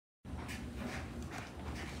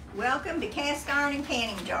Welcome to Cast Iron and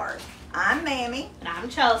Canning Jars. I'm Mammy. And I'm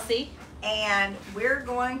Chelsea. And we're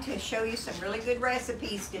going to show you some really good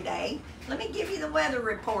recipes today. Let me give you the weather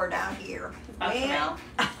report out here. Well,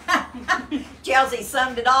 Chelsea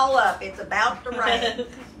summed it all up. It's about to rain.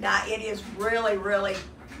 Now, it is really, really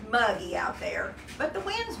muggy out there, but the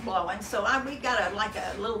wind's blowing, so we got like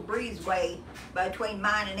a little breezeway between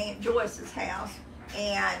mine and Aunt Joyce's house,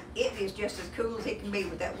 and it is just as cool as it can be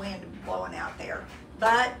with that wind blowing out there.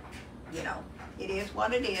 But, you know, it is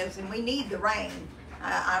what it is, and we need the rain.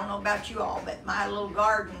 I don't know about you all, but my little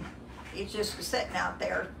garden, it's just sitting out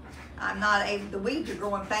there. I'm not able, the weeds are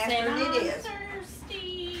growing faster than it is.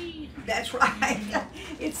 Thirsty. That's right.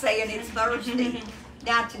 It's saying it's thirsty.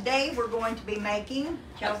 Now today we're going to be making,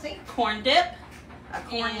 Chelsea? Corn dip. A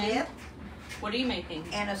corn dip. What are you making?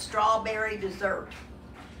 And a strawberry dessert.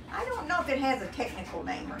 I don't know if it has a technical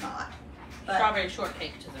name or not. But Strawberry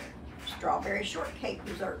shortcake dessert. Strawberry shortcake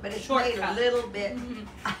dessert, but it's Shortcut. made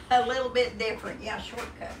a little bit different. Yeah,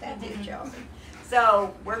 shortcut. That's it, Chelsea.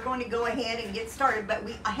 So we're going to go ahead and get started, but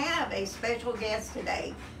I have a special guest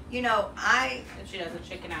today. You know, She does a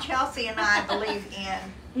chicken out. Chelsea and I believe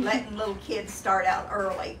in letting little kids start out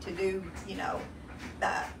early to do, you know,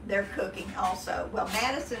 their cooking also. Well,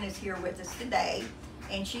 Madison is here with us today,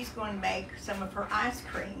 and she's going to make some of her ice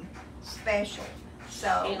cream special.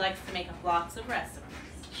 So She likes to make up lots of recipes.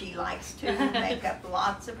 She likes to make up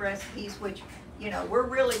lots of recipes, which, you know, we're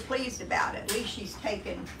really pleased about. At least she's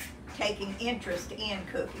taking interest in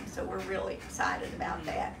cooking, so we're really excited about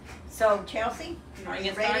that. So, Chelsea, are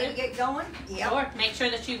you ready to get going? Yeah. Sure. Make sure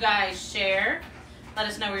that you guys share. Let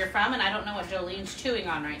us know where you're from, and I don't know what Jolene's chewing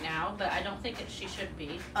on right now, but I don't think that she should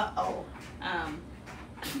be. Uh-oh.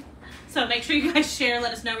 So make sure you guys share.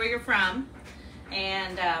 Let us know where you're from,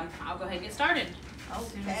 and I'll go ahead and get started.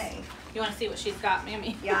 Okay. You want to see what she's got,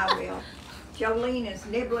 Mammy? Yeah, I will. Jolene is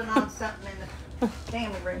nibbling on something in the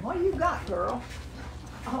family room. What do you got, girl?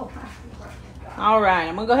 Oh, I see what you got. All right,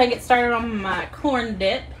 I'm going to go ahead and get started on my corn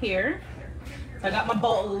dip here. So I got my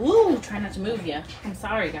bowl. Ooh, try not to move you. I'm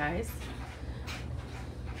sorry, guys.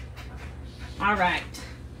 All right.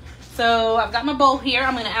 So I've got my bowl here.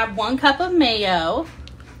 I'm going to add 1 cup of mayo.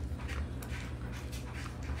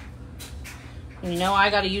 And you know I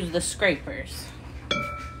got to use the scrapers.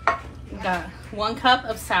 Got 1 cup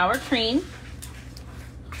of sour cream.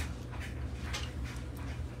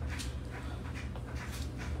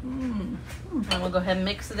 And we'll go ahead and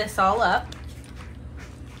mix this all up.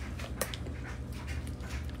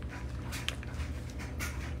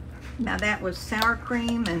 Now that was sour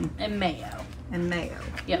cream And mayo. and mayo.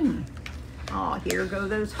 Yep. Oh, here go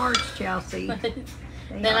those hearts, Chelsea.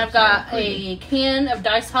 Then I've got a can of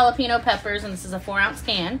diced jalapeno peppers, and this is a 4-ounce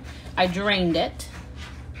can. I drained it.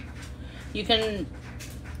 You can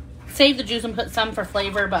save the juice and put some for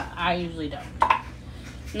flavor, but I usually don't.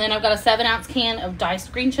 And then I've got a 7-ounce can of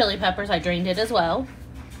diced green chili peppers. I drained it as well.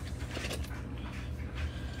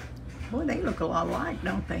 Boy, they look a lot alike,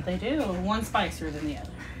 don't they? They do. One spicier than the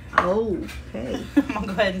other. Okay. I'm going to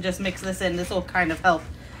go ahead and just mix this in. This will kind of help.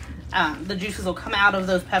 The juices will come out of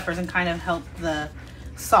those peppers and kind of help the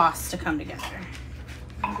sauce to come together.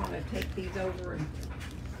 I'm going to take these over and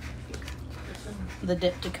the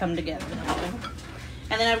dip to come together.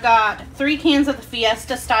 And then I've got 3 cans of the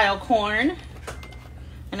Fiesta style corn.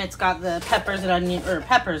 And it's got the peppers and onion, or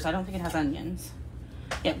peppers, I don't think it has onions.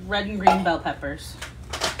 Yep, red and green bell peppers.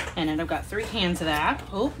 And then I've got 3 cans of that.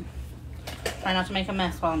 Oop. Try not to make a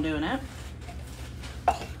mess while I'm doing it.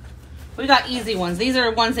 We got easy ones. These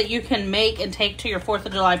are ones that you can make and take to your 4th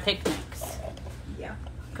of July picnics. yeah.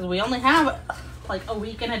 Because we only have like a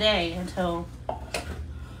week and a day until.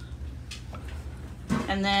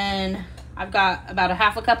 And then I've got about a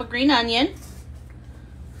 1/2 cup of green onion.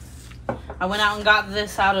 I went out and got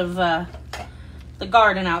this out of the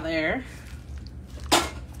garden out there.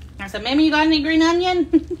 I said, Mammy, you got any green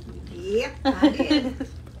onion? Yep, I did.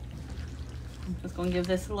 I'm just going to give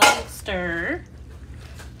this a little stir.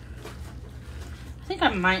 I think I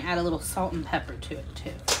might add a little salt and pepper to it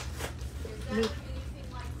too.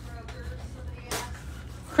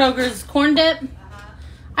 Kroger's corn dip?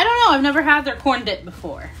 I don't know. I've never had their corn dip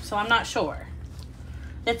before, so I'm not sure.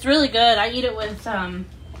 It's really good. I eat it with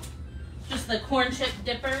just the corn chip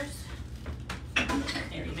dippers.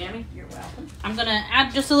 There you, Mammy. You're welcome. I'm going to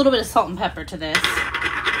add just a little bit of salt and pepper to this.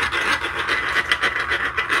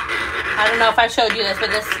 I don't know if I showed you this, but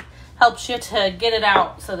this helps you to get it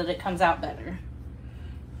out so that it comes out better.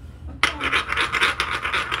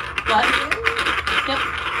 What? Yep.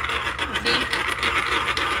 See?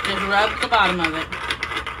 Just rub the bottom of it.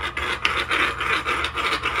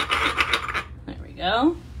 There we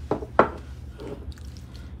go.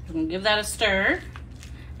 I'm gonna give that a stir.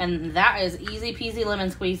 And that is easy peasy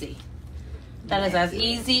lemon squeezy. That is as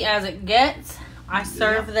easy as it gets. I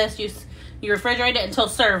serve this. You refrigerate it until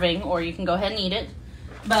serving, or you can go ahead and eat it.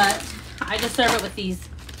 But I just serve it with these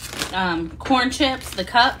corn chips, the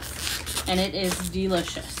cups, and it is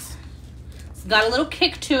delicious. It's got a little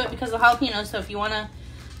kick to it because of the jalapeno, so if you want to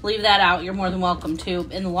leave that out, you're more than welcome to.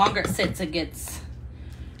 And the longer it sits, it gets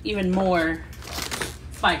even more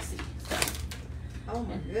spicy. So. Oh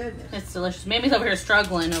my goodness. It's delicious. Mamie's over here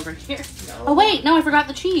struggling over here. No. Oh wait, no, I forgot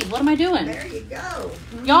the cheese. What am I doing? There you go.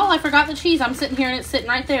 Y'all, I forgot the cheese. I'm sitting here and it's sitting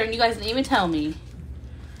right there and you guys didn't even tell me.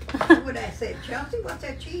 What would I say? Chelsea, what's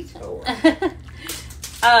that cheese for?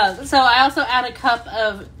 So I also add a cup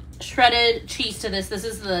of shredded cheese to this. This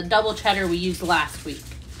is the double cheddar we used last week.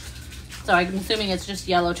 So I'm assuming it's just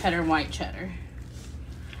yellow cheddar and white cheddar.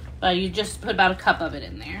 But you just put about a cup of it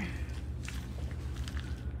in there.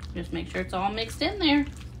 Just make sure it's all mixed in there.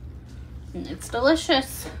 And it's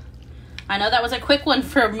delicious. I know that was a quick one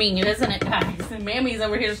for me, isn't it, guys? And Mammy's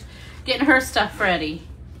over here getting her stuff ready.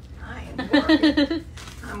 I am working.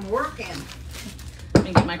 I'm working. Let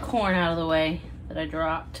me get my corn out of the way that I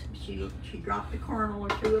dropped. She dropped a kernel or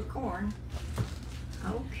two of corn.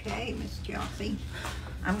 Okay, Miss Chelsea.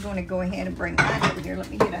 I'm going to go ahead and bring mine over here.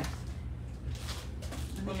 Let me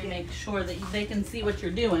make sure that they can see what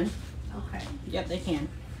you're doing. Okay. Yep, they can.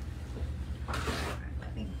 All right,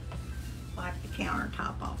 let me wipe the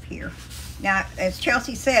countertop off here. Now, as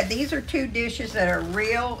Chelsea said, these are two dishes that are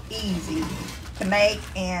real easy to make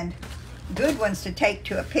and good ones to take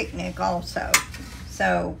to a picnic also.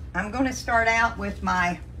 So I'm going to start out with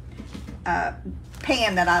my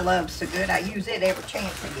pan that I love so good. I use it every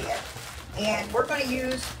chance I get. And we're going to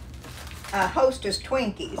use Hostess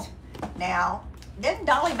Twinkies. Now, didn't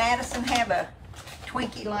Dolly Madison have a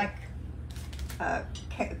Twinkie-like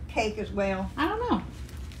cake as well? I don't know.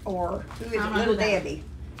 Or who is it? Little Debbie.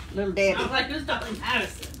 Little Debbie. I was like, who's Dolly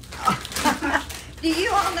Madison? Do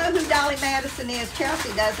you all know who Dolly Madison is?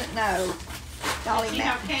 Chelsea doesn't know. Dolly Does she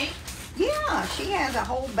have cake? Yeah, she has a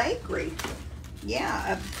whole bakery.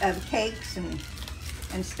 Yeah, of cakes and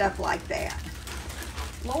stuff like that.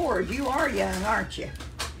 Lord, you are young, aren't you?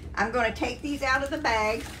 I'm going to take these out of the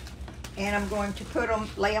bag and I'm going to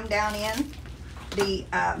lay them down in the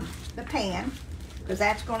pan, because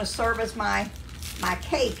that's going to serve as my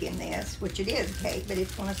cake in this, which it is a cake, but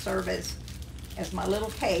it's going to serve as my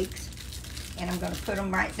little cakes. And I'm going to put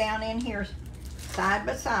them right down in here side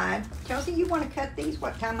by side. Chelsea, you want to cut these?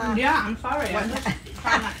 What time Yeah, I'm sorry.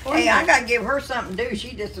 Hey, I got to give her something to do.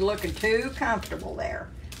 She's just looking too comfortable there.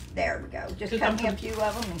 There we go. Just cut me a few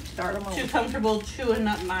of them and start them over. Too comfortable chewing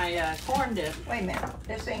up my corn dip. Wait a minute.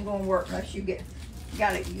 This ain't going to work unless you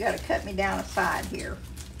gotta cut me down a side here.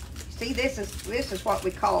 See, this is what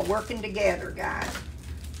we call working together, guys.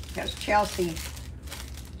 Because Chelsea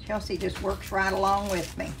just works right along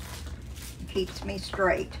with me. Keeps me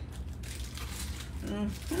straight.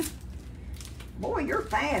 Boy, you're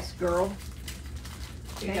fast, girl.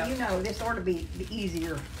 Now, you know, this ought to be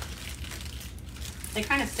easier. They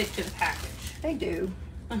kind of stick to the package. They do.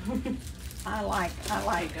 I like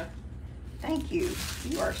it. Thank you.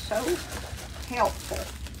 You are so helpful.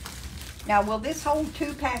 Now, will this hold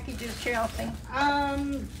 2 packages, Chelsea?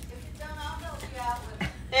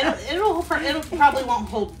 It'll probably won't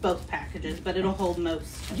hold both packages, but it'll hold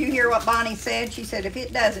most. Did you hear what Bonnie said? She said if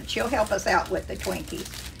it doesn't, she'll help us out with the Twinkies.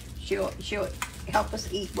 She'll help us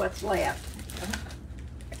eat what's left.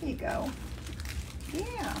 There you go.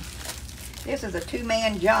 Yeah. This is a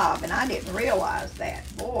 2-man job, and I didn't realize that.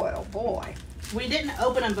 Boy, oh boy. We didn't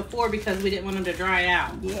open them before because we didn't want them to dry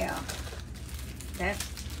out. Yeah. That's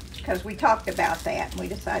because we talked about that, and we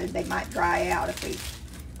decided they might dry out if we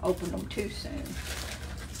opened them too soon.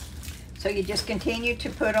 So you just continue to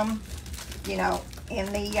put them, you know, in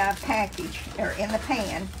the package, or in the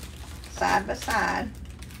pan, side by side.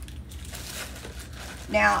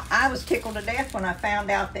 Now, I was tickled to death when I found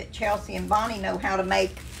out that Chelsea and Bonnie know how to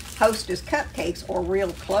make Hostess cupcakes, or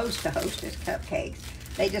real close to Hostess cupcakes.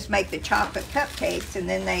 They just make the chocolate cupcakes and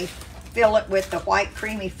then they fill it with the white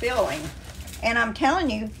creamy filling. And I'm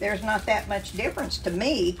telling you, there's not that much difference to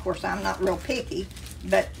me. Of course, I'm not real picky,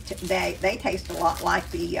 but they taste a lot like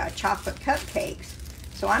the chocolate cupcakes.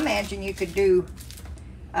 So I imagine you could do,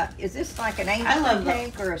 is this like an angel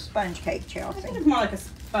cake or a sponge cake, Chelsea? I think it's more like a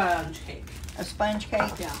sponge cake. A sponge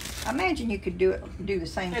cake? Yeah. I imagine you could do the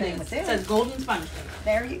same thing with this. It says golden sponge cake.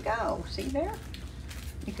 There you go. See there?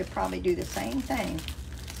 You could probably do the same thing.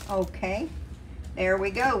 Okay. There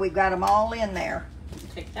we go. We've got them all in there.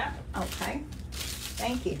 Take that. Okay.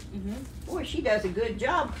 Thank you. Boy, she does a good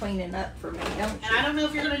job cleaning up for me, don't she? And I don't know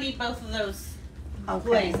if you're going to need both of those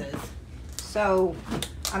glazes. So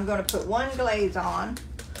I'm going to put one glaze on,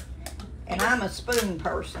 and I'm a spoon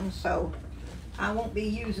person, so I won't be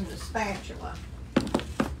using the spatula.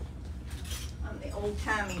 I'm the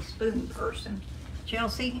old-timey spoon person.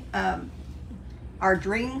 Chelsea, our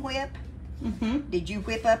Dream Whip. Did you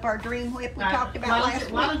whip up our Dream Whip we talked about last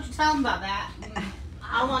week? Why don't you tell them about that?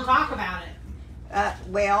 I want to talk about it.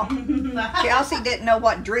 Well, Chelsea didn't know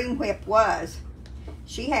what Dream Whip was.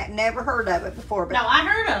 She had never heard of it before. But no, I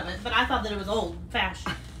heard of it, but I thought that it was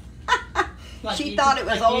old-fashioned. She thought it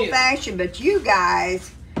was old-fashioned, but you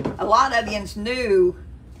guys, a lot of yous knew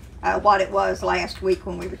what it was last week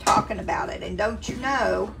when we were talking about it. And don't you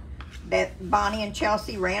know that Bonnie and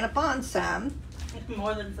Chelsea ran upon some?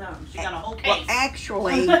 More than some. She got a whole case. Well,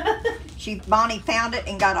 actually, Bonnie found it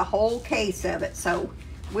and got a whole case of it. So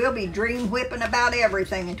we'll be dream whipping about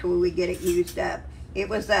everything until we get it used up. It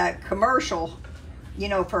was a commercial, you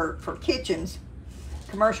know, for kitchens,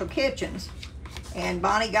 commercial kitchens. And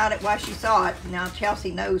Bonnie got it while she saw it. Now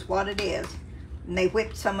Chelsea knows what it is. And they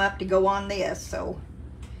whipped some up to go on this, so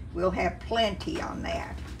we'll have plenty on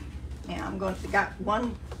that. Now I'm going to got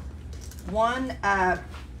one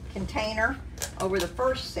container over the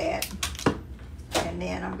first set, and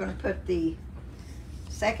then I'm going to put the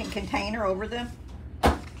second container over the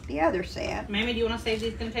other set. Mamie, do you want to save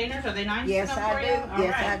these containers? Are they nice? Yes, I do.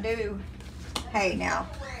 Yes, I do. Hey, now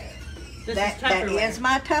that is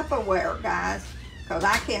my Tupperware, guys, because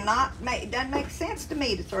I cannot make. It doesn't make sense to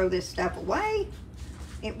me to throw this stuff away.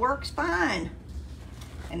 It works fine.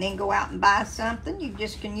 And then go out and buy something. You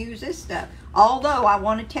just can use this stuff. Although I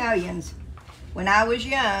want to tell you, when I was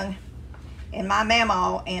young, and my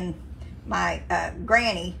mama and my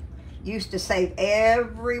granny used to save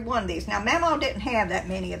every one of these. Now, Mama didn't have that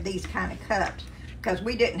many of these kind of cups because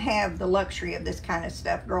we didn't have the luxury of this kind of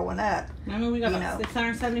stuff growing up. Remember, we got about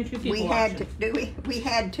 672 people we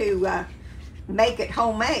had to make it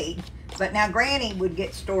homemade. But now Granny would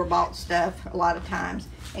get store-bought stuff a lot of times,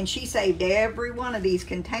 and she saved every one of these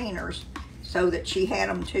containers so that she had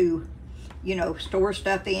them to, you know, store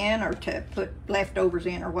stuff in or to put leftovers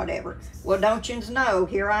in or whatever. Well, don't you know,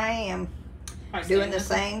 here I am doing the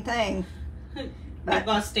same thing. But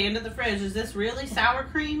I'll stand at the fridge. Is this really sour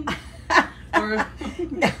cream? Or...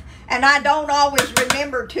 And I don't always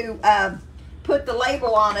remember to put the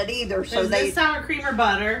label on it either. So is this sour cream or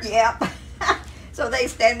butter? Yep. So they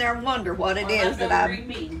stand there and wonder what it is that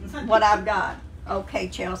I've got. Okay,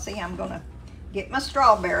 Chelsea, I'm gonna get my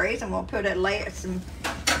strawberries, and we'll put some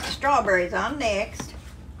strawberries on next.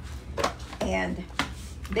 And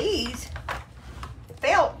these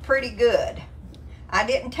felt pretty good. I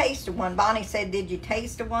didn't taste one. Bonnie said, "Did you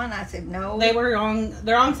taste one?" I said, "No." They're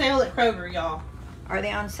on sale at Kroger, y'all. Are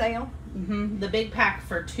they on sale? The big pack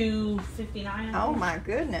for $2.59. Oh my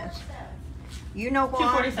goodness! You know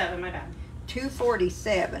what? $2.47. My bad.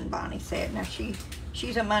 $2.47. Bonnie said. Now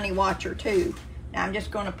she's a money watcher too. Now I'm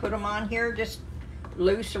just going to put them on here, just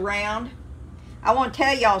loose around. I want to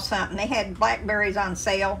tell y'all something. They had blackberries on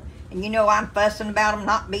sale, and you know I'm fussing about them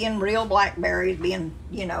not being real blackberries, being,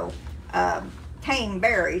 you know, tame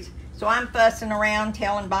berries. So I'm fussing around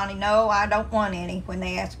telling Bonnie, no, I don't want any, when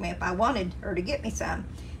they asked me if I wanted her to get me some.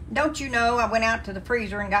 Don't you know, I went out to the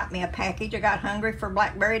freezer and got me a package. I got hungry for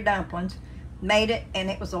blackberry dumplings, made it, and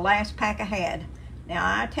it was the last pack I had. Now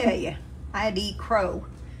I tell you, I had to eat crow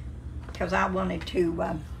because I wanted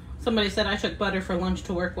to. Somebody said I took butter for lunch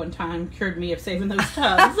to work one time, cured me of saving those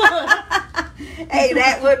tubs. Hey,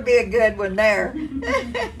 that would be a good one there.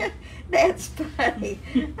 That's funny.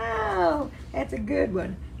 Oh, that's a good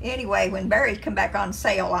one. Anyway, when berries come back on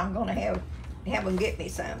sale, I'm going to have them get me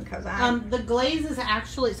some, because the glaze is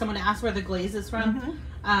actually, someone asked where the glaze is from.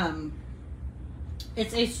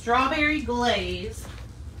 It's a strawberry glaze,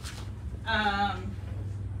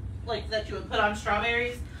 like that you would put on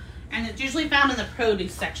strawberries, and it's usually found in the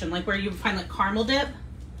produce section, like where you would find like caramel dip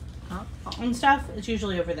and stuff. It's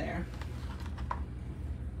usually over there.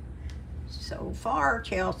 So far,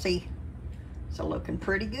 Chelsea, it's looking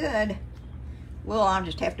pretty good. Well, I'll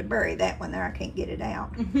just have to bury that one there. I can't get it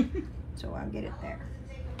out. So I'll get it there.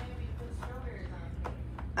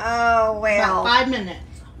 Oh, well. About 5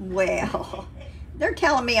 minutes. Well, they're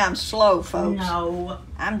telling me I'm slow, folks. No.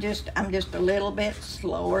 I'm just a little bit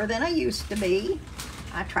slower than I used to be.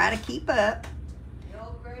 I try to keep up. The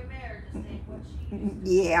old gray mare just ain't what she used.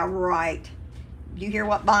 Yeah, right. You hear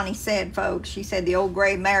what Bonnie said, folks? She said the old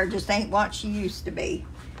gray mare just ain't what she used to be.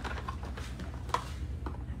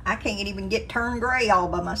 I can't even get turned gray all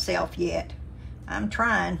by myself yet. I'm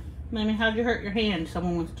trying. Mamie, how'd you hurt your hand?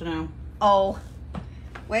 Someone wants to know. Oh,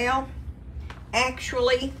 well,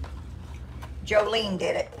 actually, Jolene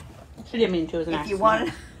did it. She didn't mean to. It was an If you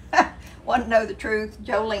accident. want to know the truth,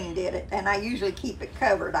 Jolene did it, and I usually keep it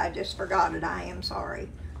covered. I just forgot it. I am sorry,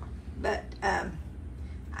 but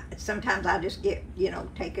sometimes I just get,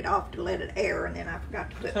 take it off to let it air, and then I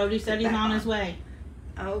forgot to put. Cody said he's on his way.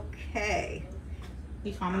 Okay.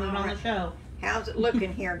 He's commented on the show. How's it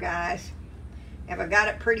looking here, guys? Have I got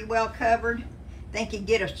it pretty well covered? Think you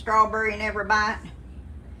get a strawberry in every bite?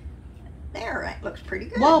 There, that looks pretty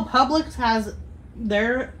good. Well, Publix has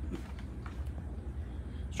their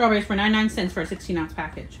strawberries for 99 cents for a 16-ounce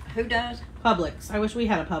package. Who does? Publix. I wish we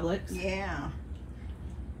had a Publix. Yeah.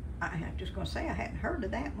 I'm just going to say I hadn't heard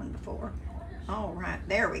of that one before. All right,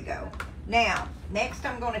 there we go. Now, next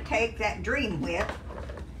I'm going to take that Dream Whip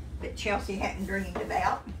that Chelsea hadn't dreamed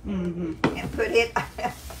about and put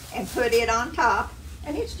it on top,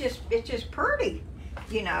 and it's just pretty,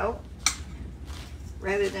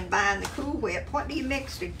 rather than buying the Cool Whip. What do you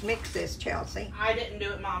mix to mix this, Chelsea? I didn't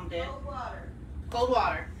do it, Mom did. Cold water. Cold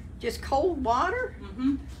water. Just cold water?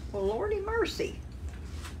 Mm-hmm. Well, Lordy mercy.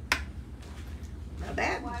 Now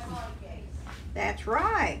that's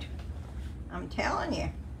right. I'm telling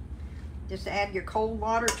you. Just add your cold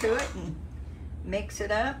water to it and mix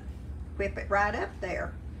it up. Whip it right up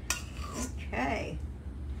there. Okay.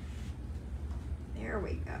 There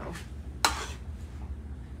we go.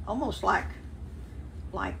 Almost like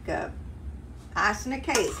icing a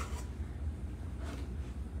cake.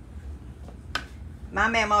 My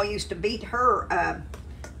mama used to beat her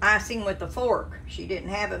icing with a fork. She didn't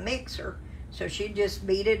have a mixer, so she'd just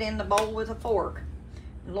beat it in the bowl with a fork.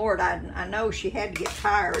 Lord, I know she had to get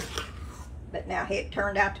tired, but now it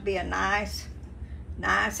turned out to be a nice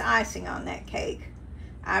icing on that cake.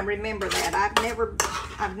 I remember that.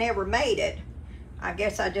 I've never made it. I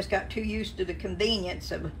guess I just got too used to the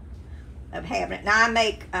convenience of having it. Now I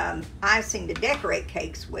make icing to decorate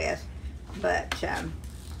cakes with, but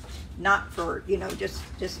not for,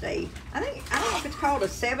 just a, I don't know if it's called a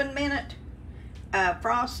 7-minute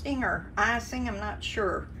frosting or icing. I'm not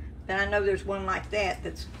sure, but I know there's one like that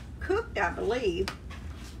that's cooked, I believe.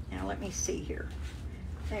 Now let me see here.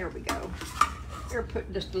 There we go. Here,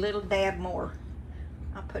 put just a little dab more.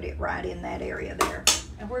 I'll put it right in that area there.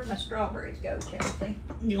 And where'd my strawberries go, Chelsea?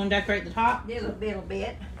 You want to decorate the top? A little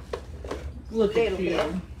bit. Look at you. Bit.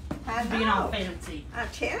 I Being all know. fancy. I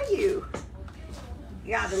tell you,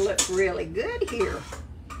 you got to look really good here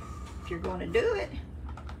if you're going to do it,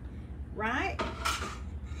 right?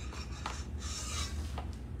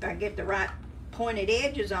 If I get the right pointed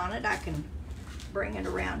edges on it, I can bring it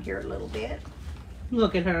around here a little bit.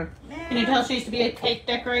 Look at her. Can you tell she used to be a cake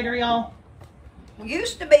decorator, y'all?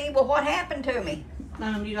 Used to be. Well, what happened to me?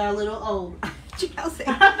 You got a little old. Chelsea,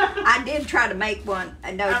 I did try to make one.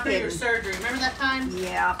 No After kidding. your surgery. Remember that time?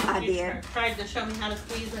 Yeah, I You did. tried to show me how to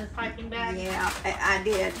squeeze a piping bag? Yeah, I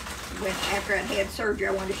did. After I had surgery,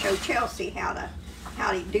 I wanted to show Chelsea how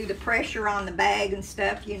to do the pressure on the bag and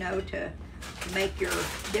stuff, to make your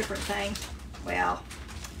different things. Well,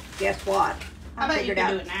 guess what? I bet you figured can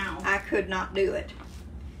out do it now. I could not do it.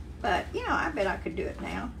 But, I bet I could do it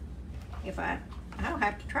now. I'll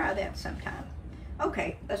have to try that sometime.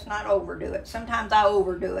 Okay, let's not overdo it. Sometimes I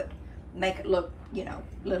overdo it, make it look, a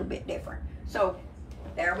little bit different. So,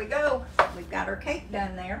 there we go. We've got our cake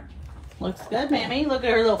done there. Looks good, Mammy. Look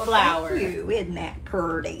at her little flower. Thank you. Isn't that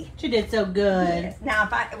pretty? She did so good. Yes. Now,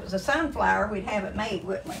 if it was a sunflower, we'd have it made,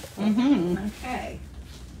 wouldn't we? Mm-hmm. Okay.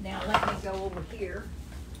 Now, let me go over here.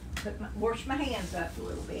 Wash my hands up a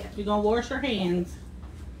little bit. You're going to wash her hands.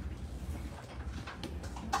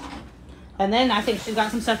 And then I think she's got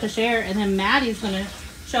some stuff to share. And then Maddie's going to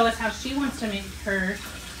show us how she wants to make her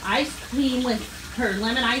ice cream with her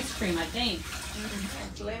lemon ice cream, I think.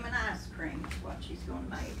 It's lemon ice cream is what she's going to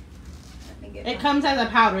make. Let me get It comes as a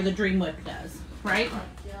powder, the Dream Whip does, right?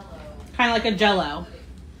 Kind of like a Jell-O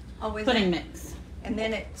pudding mix. And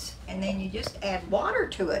then you just add water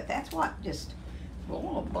to it. That's what just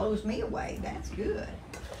blows me away. That's good.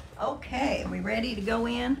 Okay, we ready to go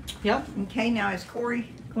in? Yep. Okay, now is Corey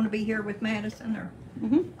going to be here with Madison or?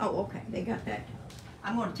 Oh, okay, they got that.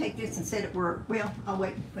 I'm going to take this and set it well, I'll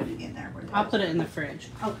wait and put it in there. I'll put it in the fridge.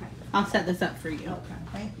 Okay. I'll set this up for you. Okay,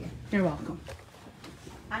 thank you. You're welcome.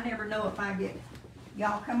 I never know if I get,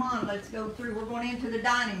 y'all come on, let's go through. We're going into the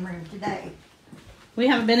dining room today. We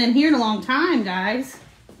haven't been in here in a long time, guys.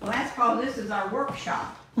 Well, that's called, this is our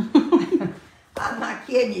workshop. I'm not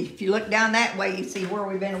kidding you. If you look down that way, you see where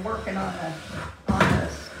we've been working on the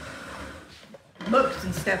books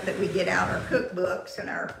and stuff that we get out, our cookbooks and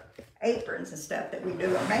our aprons and stuff that we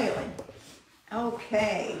do our mailing.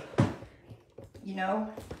 Okay.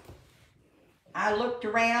 I looked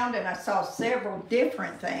around and I saw several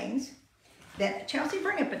different things. that, Chelsea,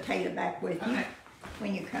 bring a potato back with you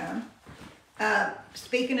when you come.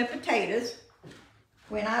 Speaking of potatoes,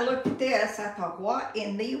 when I looked at this, I thought, what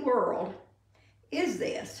in the world is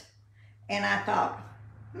this? And I thought,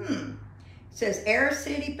 it says Air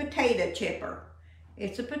City Potato Chipper.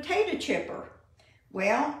 It's a potato chipper.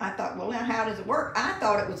 Well, I thought, well, now how does it work? I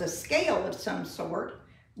thought it was a scale of some sort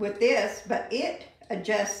with this, but it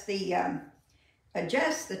adjusts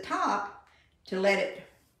the top to let it,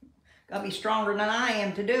 gotta be stronger than I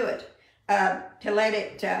am to do it, to let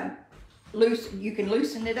it loose. You can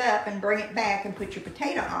loosen it up and bring it back and put your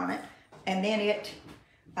potato on it, and then it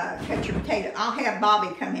cuts your potato. I'll have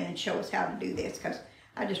Bobby come in and show us how to do this, because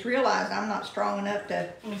I just realized I'm not strong enough to.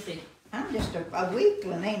 Let me see. I'm just a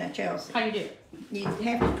weakling, ain't I, Chelsea? How you do it? You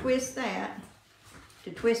have to twist that,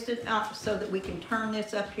 to twist it up so that we can turn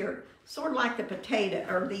this up here, sort of like the potato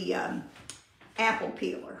or the apple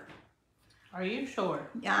peeler. Are you sure?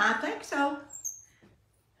 Yeah, I think so.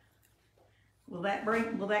 Will that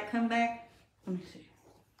come back? Let me see.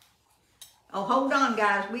 Oh, hold on,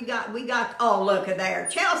 guys. We got, oh, look at there.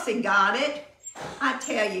 Chelsea got it. I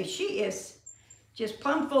tell you, she is just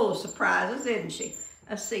plumb full of surprises, isn't she?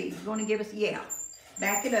 Let's see, you're going to give us, yeah.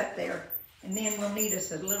 Back it up there. And then we'll need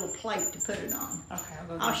us a little plate to put it on. Okay,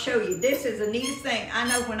 I'll show you. This is the neatest thing. I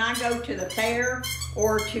know when I go to the fair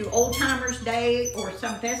or to Old Timers Day or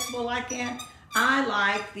some festival like that, I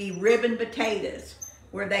like the ribbon potatoes,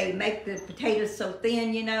 where they make the potatoes so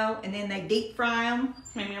thin, you know, and then they deep fry them.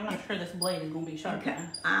 Maybe I'm not sure this blade is going to be sharp. Okay.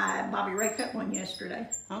 Bobby Ray cut one yesterday.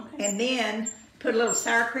 Okay. And then put a little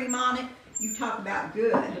sour cream on it. You talk about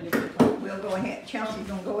good. We'll go ahead. Chelsea's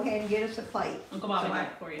gonna go ahead and get us a plate. Uncle Bobby got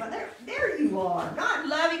it for you. Well, there you are. God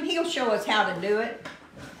love him. He'll show us how to do it.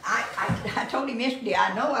 I told him yesterday,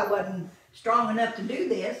 I know I wasn't strong enough to do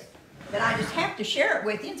this, but I just have to share it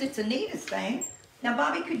with you. It's the neatest thing. Now,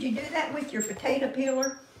 Bobby, could you do that with your potato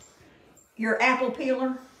peeler? Your apple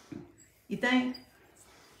peeler? You think?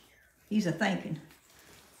 He's a thinking.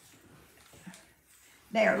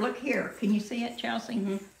 There, look here. Can you see it, Chelsea?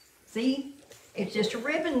 Mm-hmm. See? It's just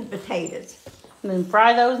ribbon potatoes. And then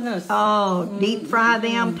fry those in a... Oh, deep fry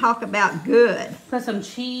them. Talk about good. Put some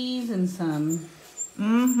cheese and some...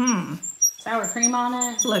 Mm-hmm. Sour cream on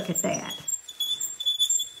it. Look at that.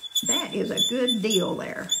 That is a good deal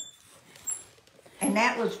there. And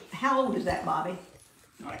that was, how old is that, Bobby?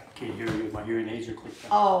 I can't hear you. My hearing aids are clicked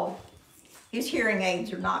out. Oh, his hearing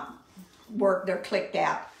aids are not they're clicked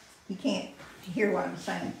out. He can't hear what I'm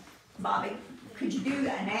saying. Bobby, could you do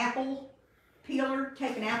an apple peeler?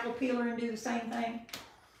 Take an apple peeler and do the same thing?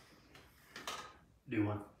 Do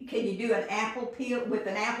what? Could you do an apple peel with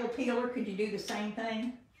an apple peeler? Could you do the same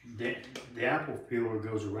thing? The apple peeler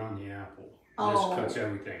goes around the apple. Oh. This cuts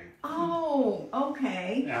everything. Oh,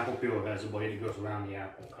 okay. The apple peeler has a blade that goes around the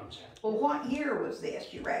apple, comes in. Well, what year was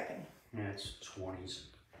this, you reckon? Yeah, it's 20s.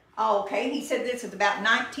 Oh, okay. He said this is about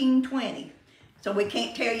 1920. So we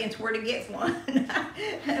can't tell you where to get one.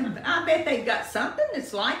 I bet they've got something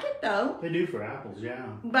that's like it, though. They do for apples, yeah.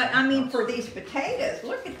 But, I mean, for these potatoes,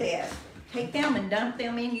 look at this. Take them and dump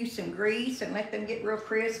them in, use some grease, and let them get real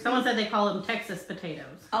crispy. Someone said they call them Texas potatoes.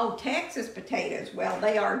 Oh, Texas potatoes. Well,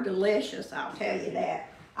 they are delicious, I'll tell you that.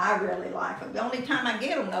 I really like them. The only time I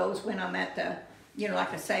get them, though, is when I'm at the, you know,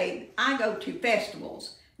 like I say, I go to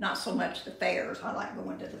festivals, not so much the fairs. I like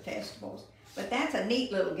going to the festivals. But that's a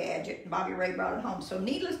neat little gadget. Bobby Ray brought it home. So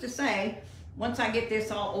needless to say, once I get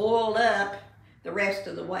this all oiled up the rest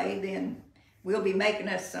of the way, then we'll be making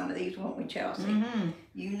us some of these, won't we, Chelsea? Mm-hmm.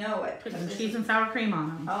 You know it. Put some cheese and sour cream on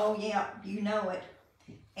them. Oh, yeah, you know it.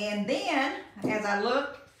 And then, as I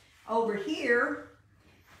looked over here,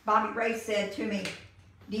 Bobby Ray said to me,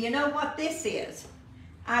 do you know what this is?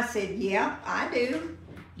 I said, yeah, I do.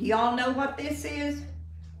 Do y'all know what this is?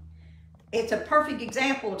 It's a perfect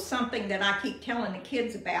example of something that I keep telling the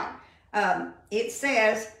kids about. It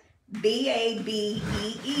says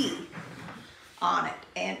B-A-B-E-E on it,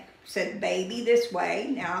 and said baby this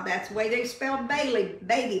way. Now that's the way they spelled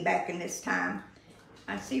baby back in this time.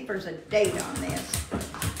 I see if there's a date on this.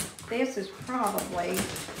 This is probably,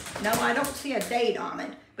 no, I don't see a date on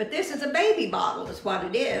it, but this is a baby bottle is what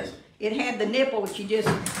it is. It had the nipple that you just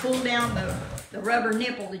pull down, the rubber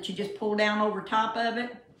nipple that you just pull down over top of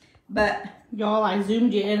it. But y'all, I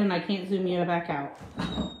zoomed you in and I can't zoom you back out.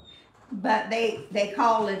 But they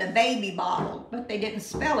call it a baby bottle, but they didn't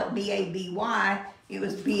spell it B-A-B-Y. It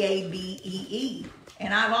was B-A-B-E-E.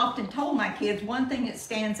 And I've often told my kids one thing that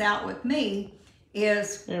stands out with me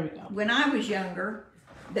is there we go. When I was younger,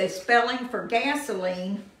 the spelling for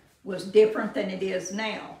gasoline was different than it is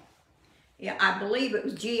now. Yeah, I believe it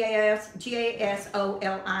was G-A-S-O-L-I-N-E.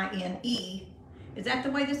 Is that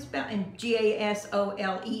the way this is spelled? And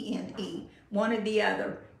Gasolene, one or the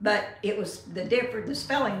other. But it was the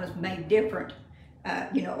spelling was made different,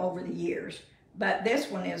 you know, over the years. But this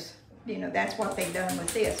one is, you know, that's what they've done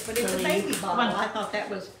with this. But it's a baby bottle. I thought that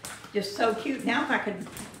was just so cute. Now if I could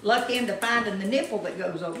luck into finding the nipple that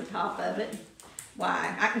goes over top of it,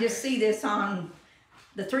 why, I can just see this on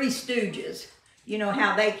the Three Stooges. You know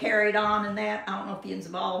how they carried on and that. I don't know if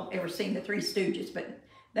you've all ever seen the Three Stooges, but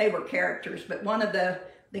they were characters. But one of the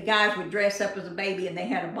guys would dress up as a baby and they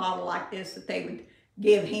had a bottle like this that they would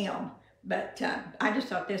give him. But I just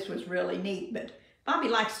thought this was really neat. But Bobby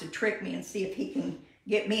likes to trick me and see if he can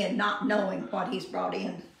get me in not knowing what he's brought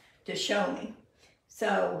in to show me.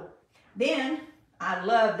 So then I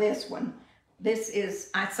love this one. This is,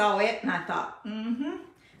 I saw it and I thought,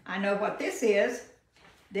 I know what this is.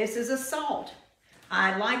 This is a salt.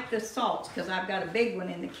 I like the salts because I've got a big one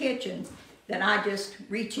in the kitchen that I just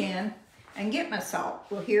reach in and get my salt.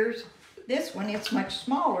 Well, here's this one. It's much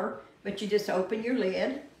smaller, but you just open your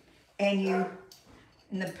lid and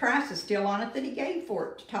the price is still on it that he gave for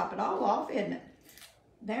it to top it all off, isn't it?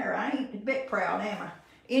 There, I ain't a bit proud, am I?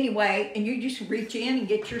 Anyway, and you just reach in and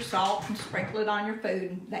get your salt and sprinkle it on your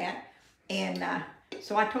food and that. And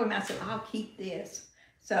so I told him, I said, I'll keep this.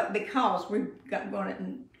 So because we've got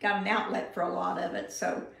an outlet for a lot of it,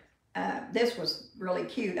 so this was really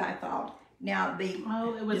cute, I thought. Now the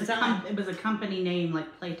it was a company name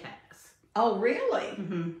like Playtex. Oh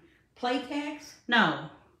really? Playtex? No.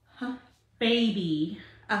 Huh? Baby.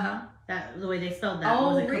 That the way they spelled that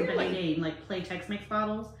was a company name, like Playtex makes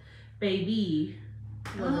bottles. Baby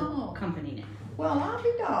was a company name. Well, I'll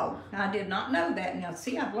be dog. I did not know that. Now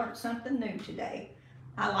see, I've learned something new today.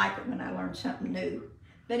 I like it when I learn something new.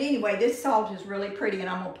 But anyway, this salt is really pretty, and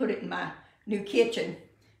I'm going to put it in my new kitchen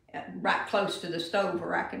right close to the stove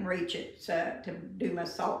where I can reach it to do my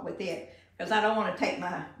salt with it. Because I don't want to take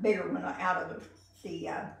my bigger one out of the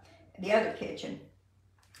other kitchen.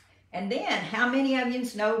 And then, how many of you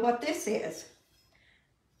know what this is?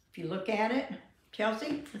 If you look at it,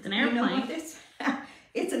 Chelsea? It's an airplane. You know what this?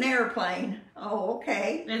 It's an airplane. Oh,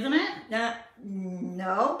 okay. Isn't it?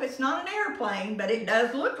 No, it's not an airplane, but it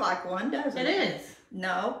does look like one, doesn't it? It is.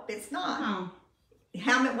 No, it's not. Oh.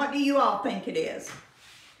 What do you all think it is?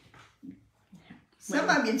 Some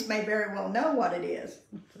of you may very well know what it is.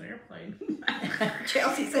 It's an airplane.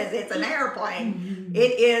 Chelsea says it's an airplane.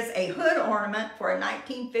 It is a hood ornament for a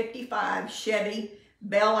 1955 Chevy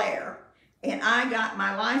Bel Air. And I got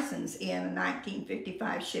my license in a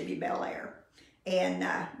 1955 Chevy Bel Air. And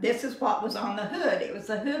this is what was on the hood. It was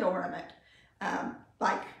a hood ornament.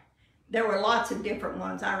 There were lots of different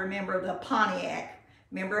ones. I remember the Pontiac.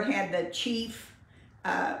 Remember, it had the Chief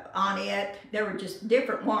on it. There were just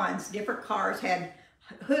different ones. Different cars had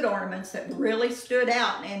hood ornaments that really stood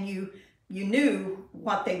out, and you knew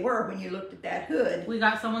what they were when you looked at that hood. We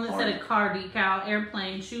got someone that said a car decal,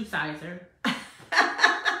 airplane, shoe sizer.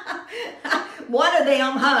 One of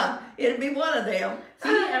them, huh? It'd be one of them. See,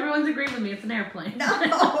 everyone's agreeing with me. It's an airplane.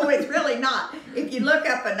 No, it's really not. If you look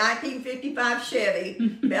up a 1955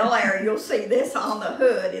 Chevy Bel Air, you'll see this on the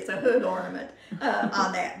hood. It's a hood ornament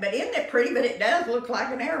on that. But isn't it pretty? But it does look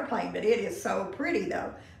like an airplane, but it is so pretty,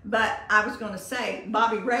 though. But I was going to say,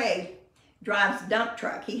 Bobby Ray drives a dump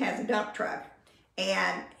truck. He has a dump truck.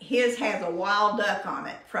 And his has a wild duck on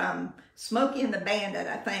it from Smokey and the Bandit,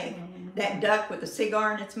 I think. That duck with a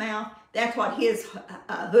cigar in its mouth. That's what his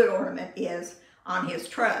hood ornament is on his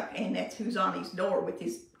truck, and that's who's on his door with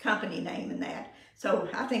his company name and that. So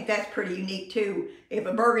I think that's pretty unique too. If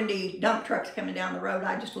a burgundy dump truck's coming down the road,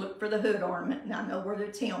 I just look for the hood ornament and I know whether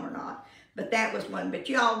it's him or not. But that was one. But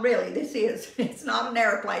y'all, really, it's not an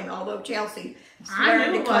airplane, although Chelsea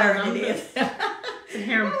swear declared it is. And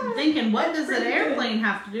here I'm thinking, what does an airplane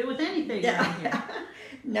have to do with anything? Yeah.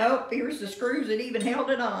 Nope, here's the screws that even held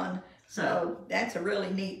it on. So that's a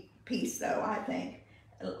really neat piece, though, I think,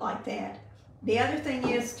 like that. The other thing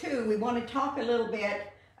is, too, we want to talk a little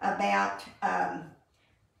bit about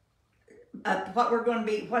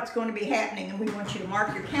what's going to be happening, and we want you to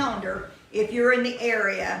mark your calendar if you're in the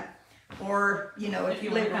area, or, you know, if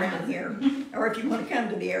you live around here, or if you want to come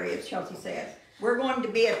to the area, as Chelsea says. We're going to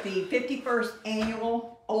be at the 51st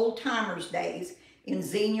Annual Old Timers Days in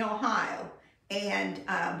Xenia, Ohio. And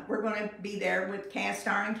we're going to be there with cast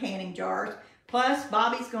iron and canning jars. Plus,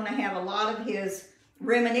 Bobby's going to have a lot of his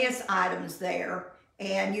reminisce items there.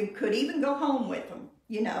 And you could even go home with them.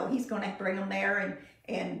 You know, he's going to bring them there,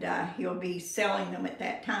 and he'll be selling them at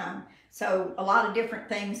that time. So, a lot of different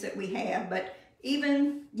things that we have. But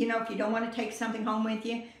even, you know, if you don't want to take something home with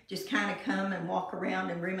you, just kind of come and walk around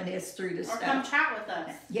and reminisce through the stuff. Or come chat with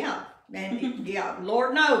us. Yeah. And yeah,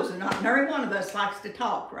 Lord knows, not every one of us likes to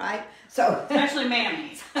talk, right? So Especially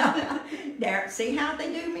mammies. there, see how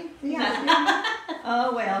they do me? See how they do me?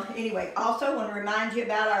 Oh well. Anyway, also want to remind you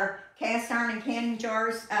about our cast iron and canning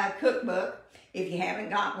jars cookbook. If you haven't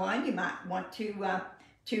got one, you might want to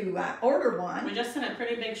order one. We just sent a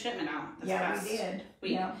pretty big shipment out this past we did.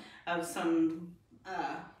 week of some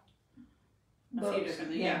a few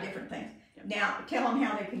different things. Different things. Now, tell them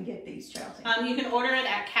how they can get these, Chelsea. You can order it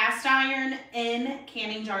at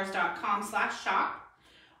castironincanningjars.com/shop,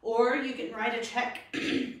 or you can write a check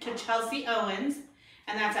to Chelsea Owens,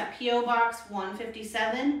 and that's at P.O. Box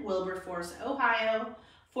 157, Wilberforce, Ohio,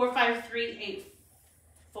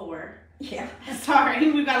 45384. Yeah.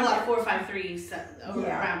 Sorry, we've got a lot of 453s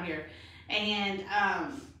around here. And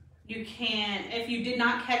you can, if you did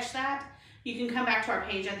not catch that, you can come back to our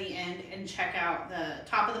page at the end and check out the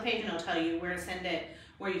top of the page, and it'll tell you where to send it,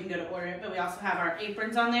 where you can go to order it. But we also have our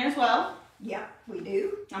aprons on there as well. Yeah, we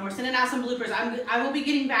do. And we're sending out some bloopers. I will be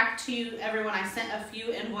getting back to you, everyone. I sent a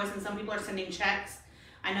few invoices, and some people are sending checks.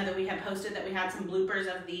 I know that we had posted that we had some bloopers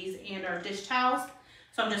of these and our dish towels.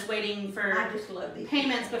 So I'm just waiting for I just love these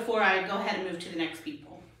payments before I go ahead and move to the next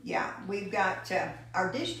people. Yeah, we've got our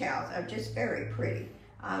dish towels are just very pretty.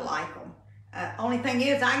 I like them. Only thing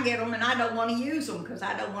is, I get them and I don't want to use them because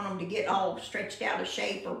I don't want them to get all stretched out of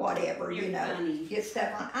shape or whatever, You're you know. funny. Get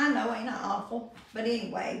stuff on. I know, ain't I awful? But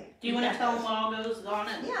anyway. Do you want to tell them what all goes on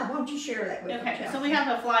it? Yeah, why don't you share that with them? Okay, so we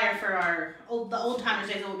have a flyer for our the old timers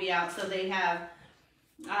days that will be out. So they have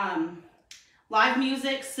live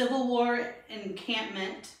music, Civil War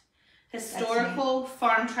encampment, historical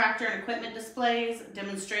farm tractor and equipment displays,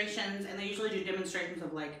 demonstrations, and they usually do demonstrations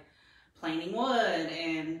of like planing wood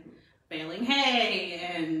and baling hay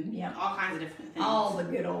and all kinds of different things. All the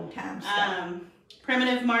good old time stuff.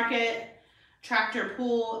 Primitive market, tractor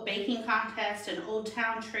pool, baking contest, an old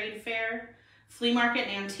town trade fair, flea market,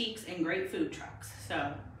 antiques, and great food trucks.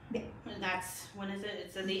 So that's, when is it?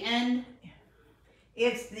 It's at the end.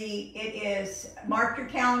 It is, mark your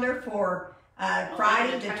calendar for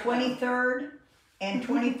Friday the 23rd and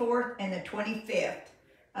 24th and the 25th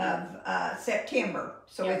of September.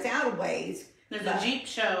 So it's out of ways. There's a Jeep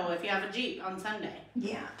show if you have a Jeep on Sunday.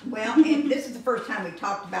 Yeah, well, and this is the first time we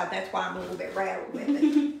talked about it. That's why I'm a little bit rattled with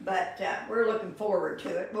it. But we're looking forward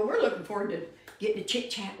to it. Well, we're looking forward to getting to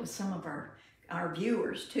chit-chat with some of our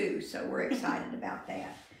viewers, too. So we're excited about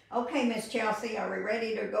that. Okay, Miss Chelsea, are we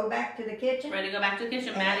ready to go back to the kitchen? Ready to go back to the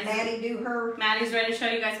kitchen. Maddie's ready to show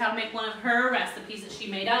you guys how to make one of her recipes that she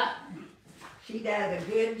made up. She does a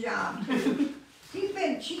good job, too. she's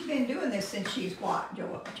been doing this since she's what,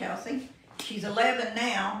 Chelsea? She's 11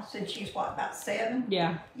 now, since she's what, about 7?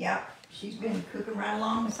 Yeah. Yep. She's been cooking right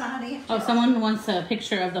alongside it. Oh, someone wants a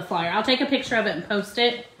picture of the flyer. I'll take a picture of it and post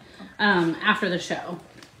it after the show.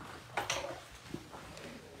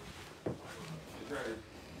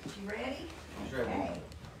 She ready? She's ready. Okay.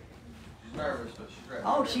 She's nervous, but she's ready.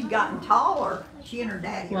 Oh, she's gotten taller. She and her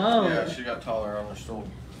daddy. Whoa. Yeah, she got taller on her stool.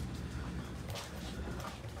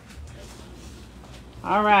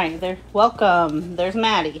 All right, welcome. There's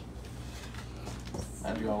Maddie.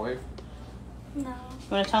 Maddie, you gonna wave? No. You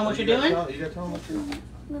want to tell them what you're doing? You gotta tell them what you're doing.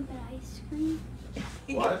 Lemon ice cream.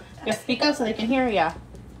 What? Just speak up so they can hear ya.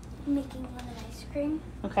 I'm making lemon ice cream.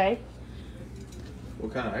 Okay.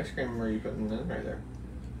 What kind of ice cream are you putting in right there?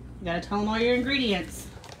 You gotta tell them all your ingredients.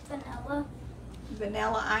 Vanilla.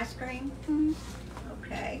 Vanilla ice cream? Mm.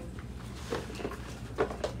 Okay.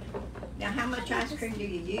 Now, how much ice cream do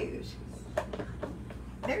you use?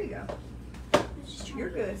 There you go. You're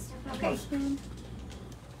good. Okay.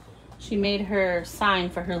 She made her sign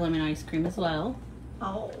for her lemon ice cream as well.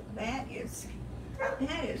 Oh, that is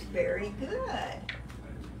very good.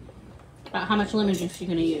 About how much lemon juice are you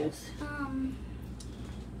gonna use?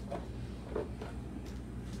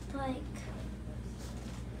 Like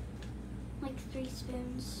 3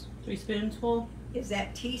 spoons. 3 spoonsful? Is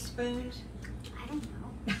that teaspoons? I don't know.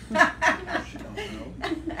 She don't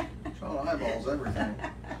know. Sean eyeballs everything.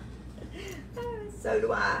 So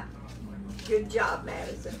do I. Good job,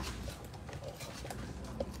 Madison.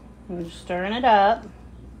 I'm just stirring it up.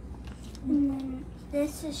 And then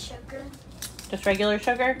this is sugar. Just regular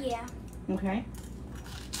sugar? Yeah. Okay.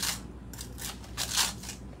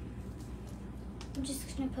 I'm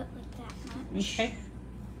just gonna put like that much. Okay.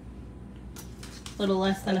 A little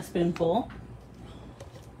less than a spoonful.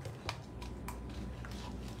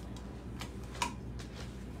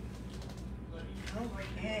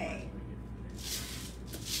 Okay.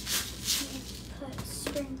 Put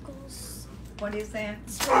sprinkles. What is that?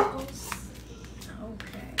 Sprinkles.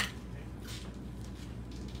 Okay.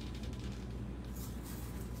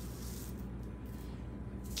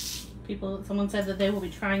 Someone said that they will be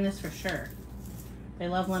trying this for sure. They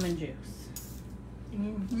love lemon juice.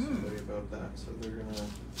 Somebody about that, so they're gonna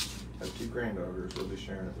have 2 granddaughters we'll be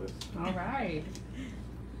sharing it with. All right.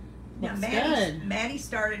 Now, Looks Maddie, good. Maddie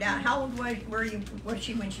started out. How old was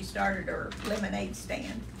she when she started her lemonade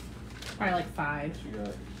stand? Probably like 5. She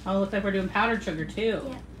got, Oh, looks like we're doing powdered sugar too.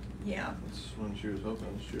 Yeah. Yeah, that's when she was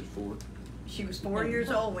open, she was 4. she was 4 years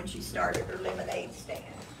old when she started her lemonade stand.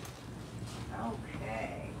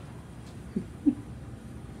 Okay.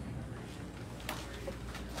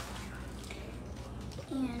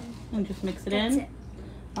 And just mix it That's in. it.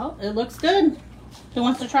 Oh, it looks good. Who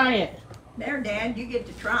wants to try it? There, Dad, you get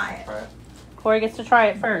to try it. Try it. Corey gets to try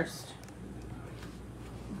it first.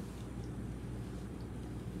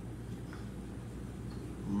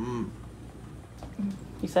 Mmm.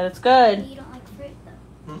 He said it's good. You don't like fruit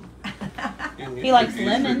though. He likes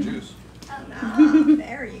lemon. Juice. Ah,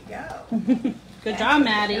 there you go. Good That's job, a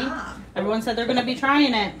Maddie. good job. Everyone said they're going to be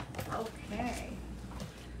trying it. Okay.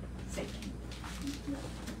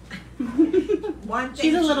 One thing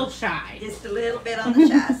She's a little shy. just a little bit on the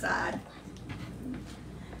shy side.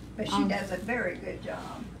 But she does a very good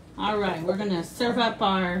job. All right, we're going to serve up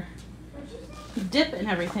our dip and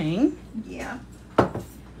everything. Yeah.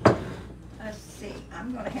 Let's see.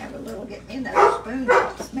 I'm going to have a little get in those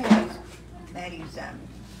spoons. Maddie's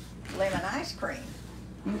lemon ice cream.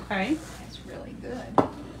 Okay. That's really good.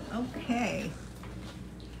 Okay.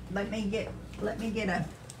 Let me get a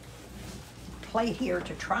plate here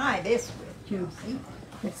to try this with, Josie.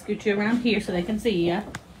 Let's scoot you around here so they can see you.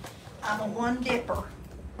 I'm a one dipper.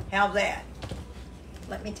 How's that?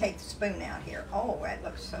 Let me take the spoon out here. Oh, that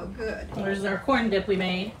looks so good. There's our corn dip we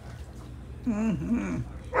made.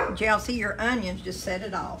 Mm-hmm. Chelsea, your onions just set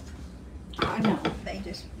it off. I know. They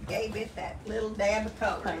just gave it that little dab of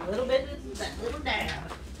color. A little bit, that little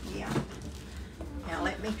dab. Yeah. Now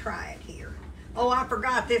let me try it here. Oh, I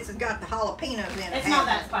forgot this has got the jalapenos in it. It's not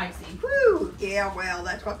that spicy. Whew. Yeah, well,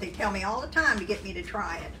 that's what they tell me all the time to get me to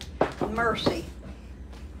try it. Mercy.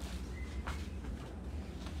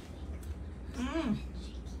 Mmm.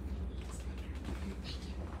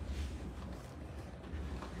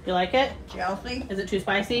 You like it? Chelsea? Is it too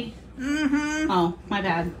spicy? Mm-hmm. Oh, my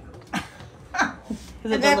bad. Is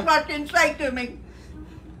it, And that's what didn't say to me.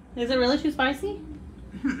 is it really too spicy?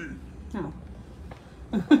 Hmm. No.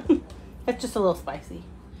 It's just a little spicy.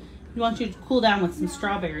 We want you to cool down with some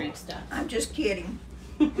strawberry stuff. I'm just kidding.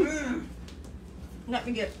 Mm. Let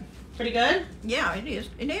me get. Pretty good? Yeah, it is.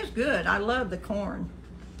 It is good. I love the corn.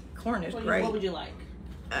 Corn is great. What would you like?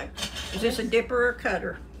 Is this a dipper or a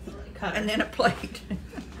cutter? Cut. And then a plate.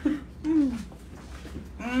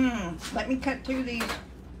 Let me cut through these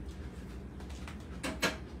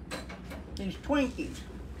Twinkies.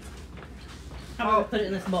 How about we put it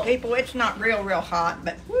in this bowl? People, it's not real hot,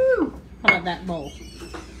 but woo! How about that bowl?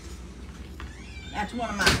 That's one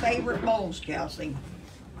of my favorite bowls, Chelsea.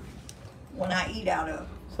 When I eat out of.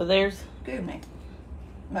 So there's Excuse me.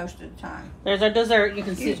 Most of the time. our dessert. You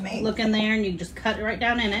can Excuse see, me. look in there, and you just cut it right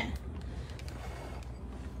down in it.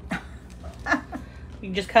 You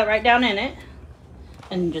can just cut right down in it,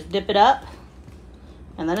 and just dip it up,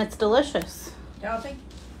 and then it's delicious. Chelsea,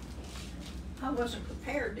 I wasn't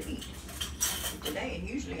prepared to eat today, and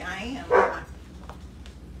usually I am.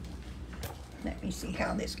 Let me see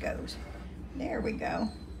how this goes. There we go.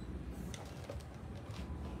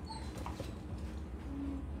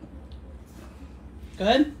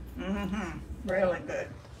 Good? Mm-hmm. Really good.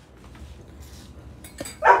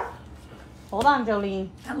 Hold on, Jolene.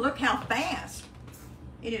 And look how fast.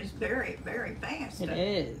 It is very fast. It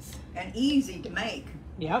is. And easy to make.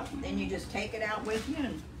 Yep. Then you just take it out with you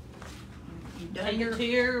and you've done Take your, it to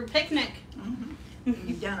your picnic.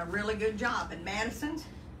 you've done a really good job. And Madison's,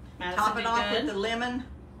 Madison top it did off good. with the lemon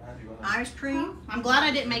ice cream. I'm glad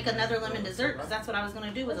I didn't make another lemon dessert because that's what I was going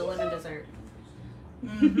to do with a lemon dessert.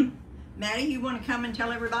 Mm-hmm. Maddie, you want to come and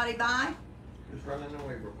tell everybody bye? Just running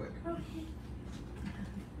away real quick.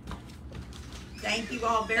 Thank you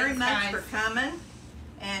all very Thanks, much guys. for coming.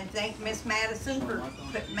 And thank Miss Madison for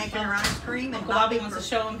making her ice cream. And Uncle Bobby wants for, to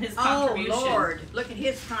show him his oh, contribution. Lord. Look at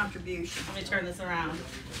his contribution. Let me turn this around.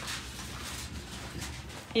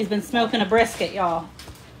 He's been smoking a brisket, y'all.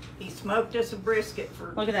 He smoked us a brisket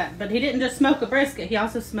for, Look at that. But he didn't just smoke a brisket. He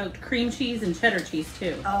also smoked cream cheese and cheddar cheese,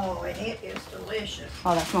 too. oh, and it is delicious.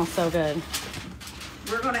 Oh, that smells so good.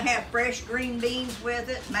 We're going to have fresh green beans with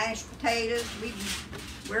it, mashed potatoes.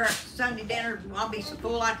 We're at Sunday dinner. I'll be so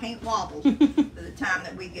full I can't wobble by the time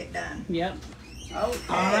that we get done. Yep. Okay.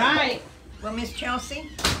 All right. Well, Miss Chelsea,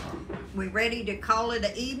 we ready to call it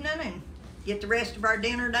an evening and get the rest of our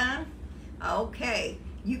dinner done? Okay.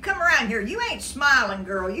 You come around here. You ain't smiling,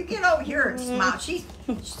 girl. You get over here and smile.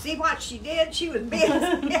 See what she did? She was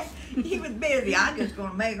busy. He was busy. I'm just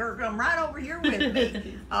going to make her come right over here with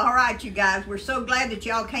me. All right, you guys. We're so glad that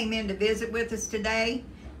y'all came in to visit with us today.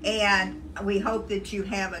 And we hope that you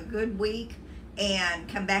have a good week and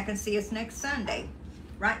come back and see us next Sunday.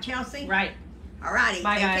 Right, Chelsea? Right. All righty.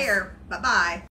 Bye, Take guys. care. Bye-bye.